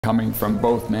coming from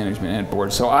both management and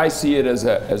board. So I see it as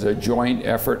a joint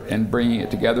effort and bringing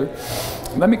it together.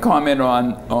 Let me comment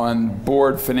on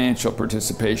board financial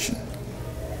participation.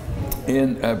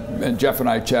 And Jeff and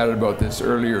I chatted about this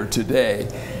earlier today.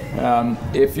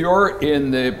 If you're in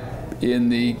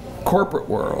the corporate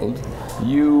world,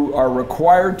 you are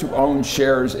required to own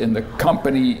shares in the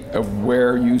company of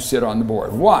where you sit on the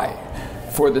board. Why?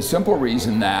 For the simple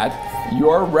reason that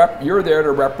you're there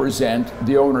to represent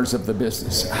the owners of the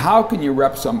business. How can you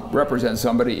represent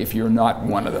somebody if you're not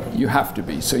one of them? You have to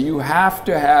be. So you have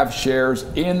to have shares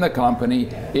in the company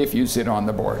if you sit on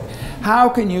the board. How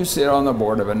can you sit on the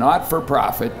board of a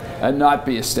not-for-profit and not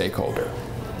be a stakeholder?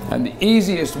 And the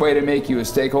easiest way to make you a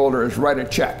stakeholder is write a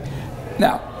check.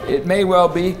 Now, it may well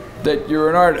be that you're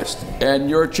an artist and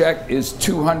your check is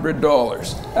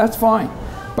 $200. That's fine,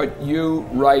 but you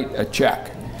write a check.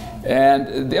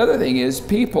 And the other thing is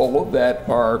people that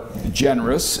are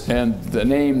generous, and the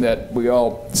name that we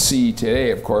all see today,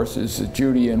 of course, is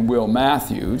Judy and Will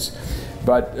Matthews.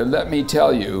 But let me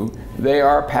tell you, they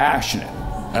are passionate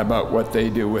about what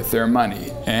they do with their money.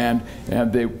 And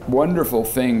the wonderful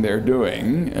thing they're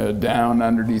doing down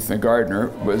underneath the Gardner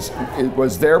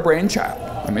was their brainchild.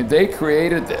 I mean, they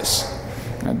created this.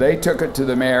 And they took it to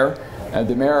the mayor, and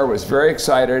the mayor was very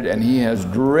excited, and he has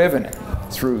driven it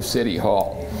through City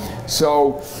Hall.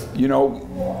 So, you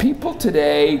know, people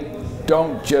today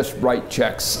don't just write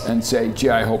checks and say, gee,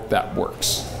 I hope that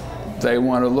works. They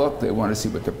want to look, they want to see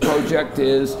what the project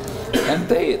is, and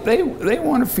they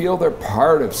want to feel they're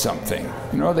part of something.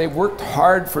 You know, they've worked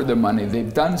hard for the money,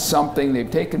 they've done something,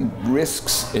 they've taken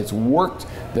risks, it's worked,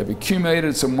 they've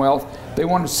accumulated some wealth, they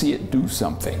want to see it do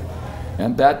something.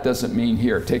 And that doesn't mean,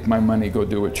 here, take my money, go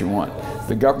do what you want.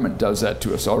 The government does that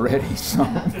to us already, so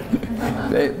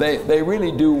they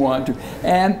really do want to.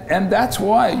 And that's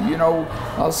why, you know,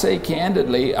 I'll say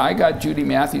candidly, I got Judy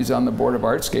Matthews on the board of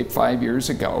Artscape 5 years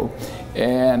ago,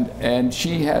 and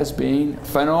she has been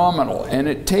phenomenal. And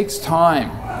it takes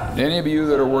time. Any of you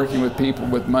that are working with people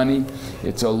with money,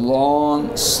 it's a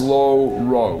long, slow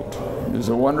road. There's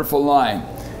a wonderful line.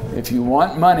 If you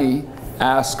want money,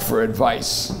 ask for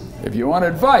advice. If you want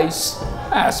advice,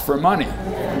 ask for money.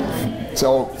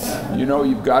 So, you know,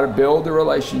 you've got to build a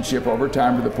relationship over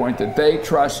time to the point that they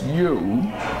trust you,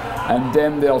 and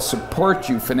then they'll support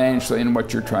you financially in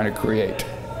what you're trying to create.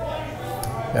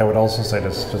 I would also say,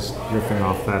 just riffing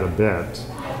off that a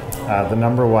bit, the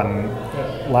number one,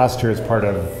 last year as part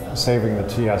of saving the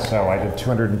TSO, I did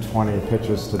 220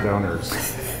 pitches to donors.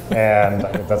 And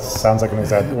that sounds like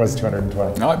it was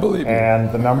 220. No, I believe you.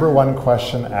 And the number one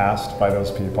question asked by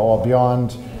those people,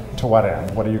 beyond to what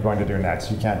end? What are you going to do next?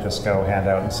 You can't just go hand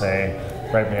out and say,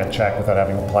 write me a check without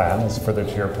having a plan, as further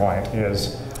to your point,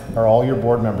 is, are all your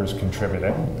board members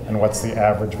contributing? And what's the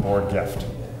average board gift?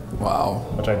 Wow.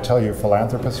 Which I tell you,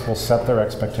 philanthropists will set their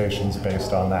expectations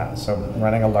based on that. So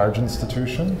running a large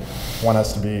institution, one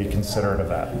has to be considerate of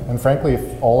that. And frankly,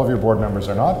 if all of your board members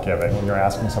are not giving, when you're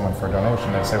asking someone for a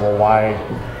donation, they say, well, why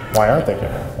aren't they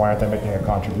giving? Why aren't they making a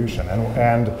contribution?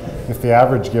 And if the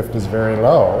average gift is very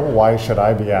low, why should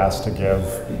I be asked to give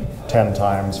 10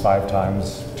 times, 5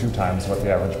 times, 2 times what the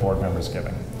average board member is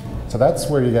giving? So that's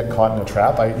where you get caught in a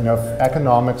trap. You know, if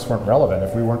economics weren't relevant,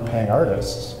 if we weren't paying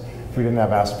artists, if we didn't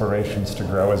have aspirations to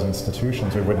grow as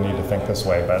institutions, we wouldn't need to think this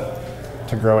way, but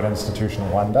to grow an institution,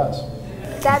 one does.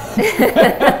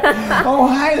 Oh,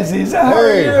 hi, Aziza. How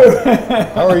are you?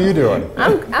 How are you doing?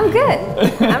 I'm good.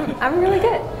 I'm really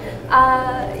good.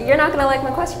 You're not going to like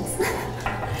my questions.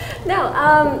 No,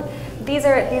 these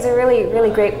are really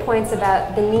great points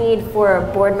about the need for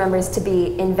board members to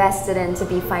be invested and to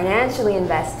be financially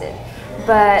invested.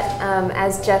 But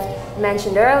as Jeff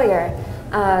mentioned earlier,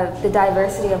 the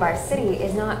diversity of our city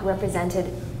is not represented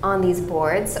on these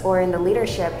boards or in the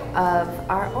leadership of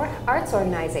our arts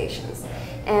organizations.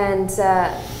 And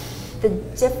the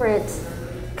different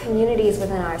communities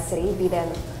within our city, be them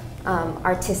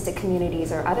artistic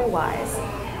communities or otherwise,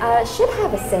 should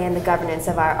have a say in the governance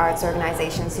of our arts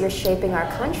organizations. You're shaping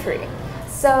our country.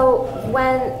 So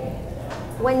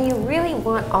when you really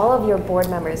want all of your board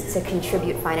members to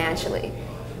contribute financially,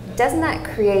 doesn't that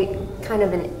create kind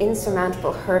of an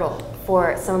insurmountable hurdle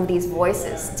for some of these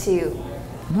voices to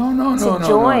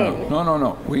join?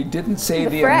 No. We didn't say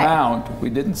the amount. We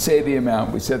didn't say the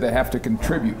amount. We said they have to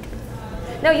contribute.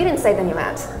 No, you didn't say the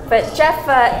amount, but Jeff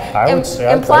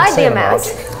implied the amount.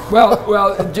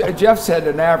 Well, Jeff said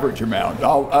an average amount.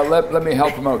 Let me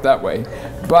help him out that way.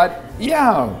 But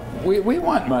yeah, we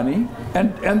want money,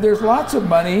 and there's lots of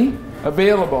money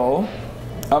available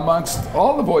amongst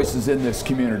all the voices in this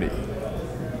community.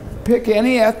 Pick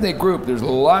any ethnic group, there's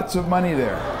lots of money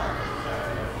there.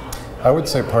 I would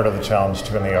say part of the challenge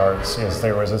too in the arts is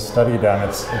there was a study done,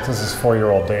 this is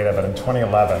 4-year-old data, but in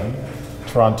 2011,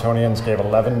 Torontonians gave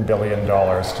 $11 billion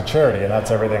to charity, and that's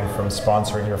everything from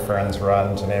sponsoring your friend's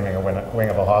run to naming a wing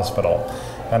of a hospital.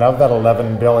 And of that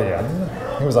 11 billion, I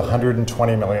think it was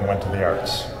 120 million went to the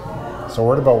arts. So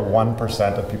we're at about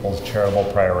 1% of people's charitable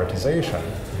prioritization.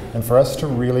 And for us to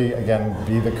really, again,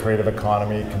 be the creative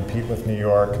economy, compete with New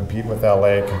York, compete with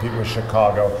LA, compete with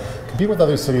Chicago, compete with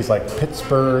other cities like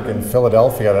Pittsburgh and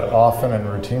Philadelphia that often and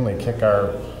routinely kick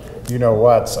our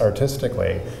you-know-whats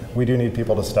artistically, we do need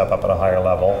people to step up at a higher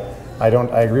level. I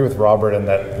agree with Robert in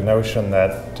that the notion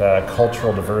that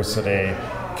cultural diversity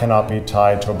cannot be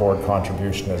tied to a board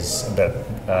contribution is a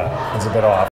bit off.